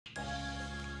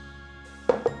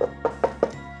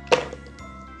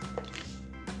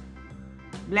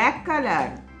black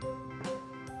color,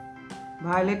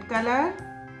 violet color,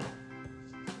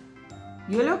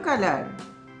 yellow color,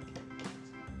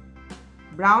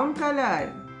 brown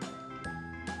color,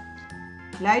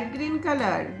 light green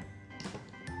color,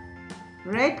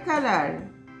 red color,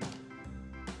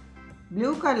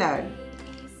 blue color.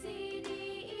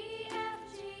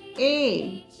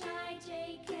 A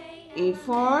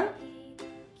for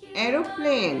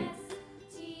aeroplane.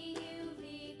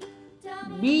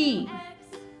 B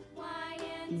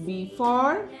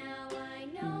for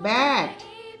bat.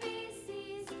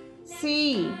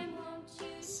 C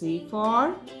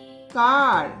for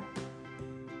car.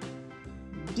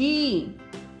 D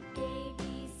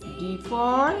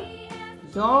for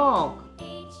dog.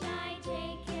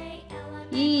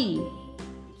 E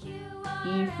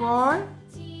for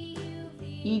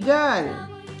eagle.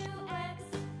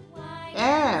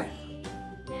 F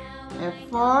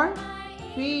for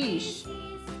fish.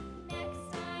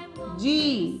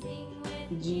 G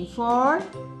for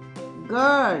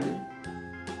girl.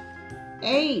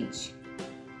 H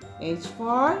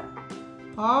for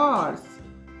horse.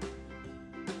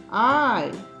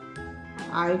 I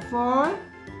for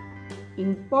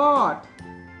ink pot.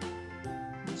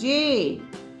 J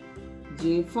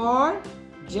for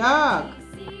jug.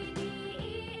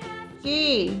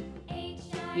 K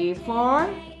for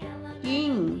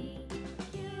king.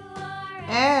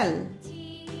 L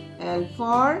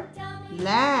for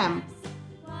lamp.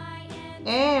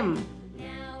 M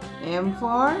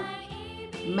for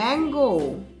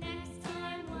mango.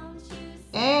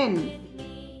 N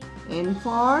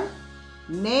for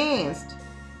nest.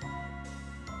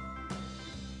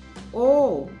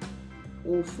 O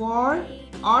for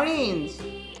orange.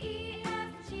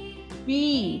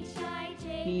 P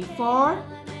for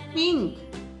pink.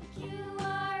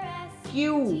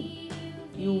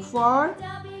 Q for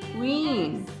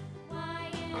queen.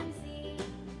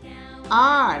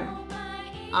 R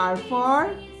for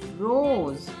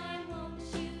rose.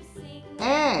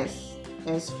 S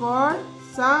for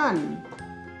sun.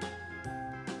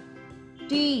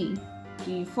 T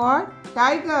for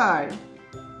tiger.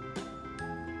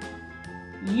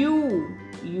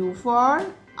 U for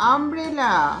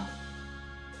umbrella.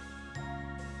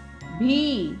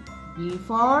 V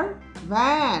for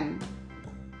van.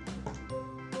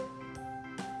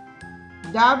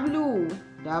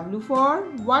 W for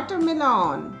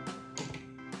watermelon.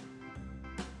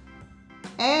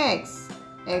 X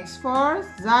for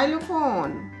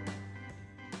xylophone.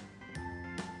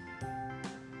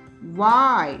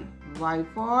 Y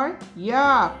for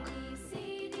yak.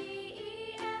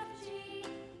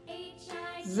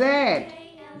 Z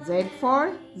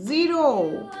for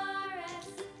zero.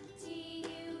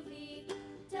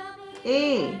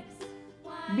 A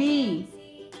B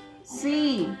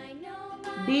C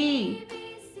D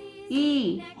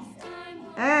E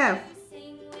F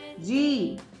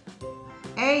G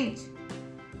H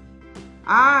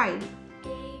I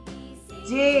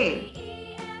J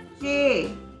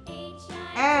K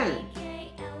L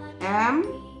M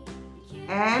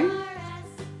N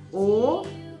O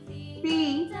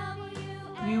P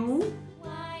Q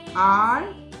R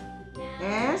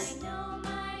S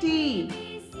T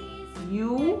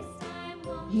U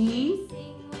V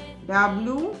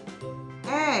W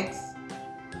X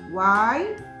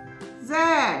Y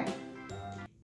Z.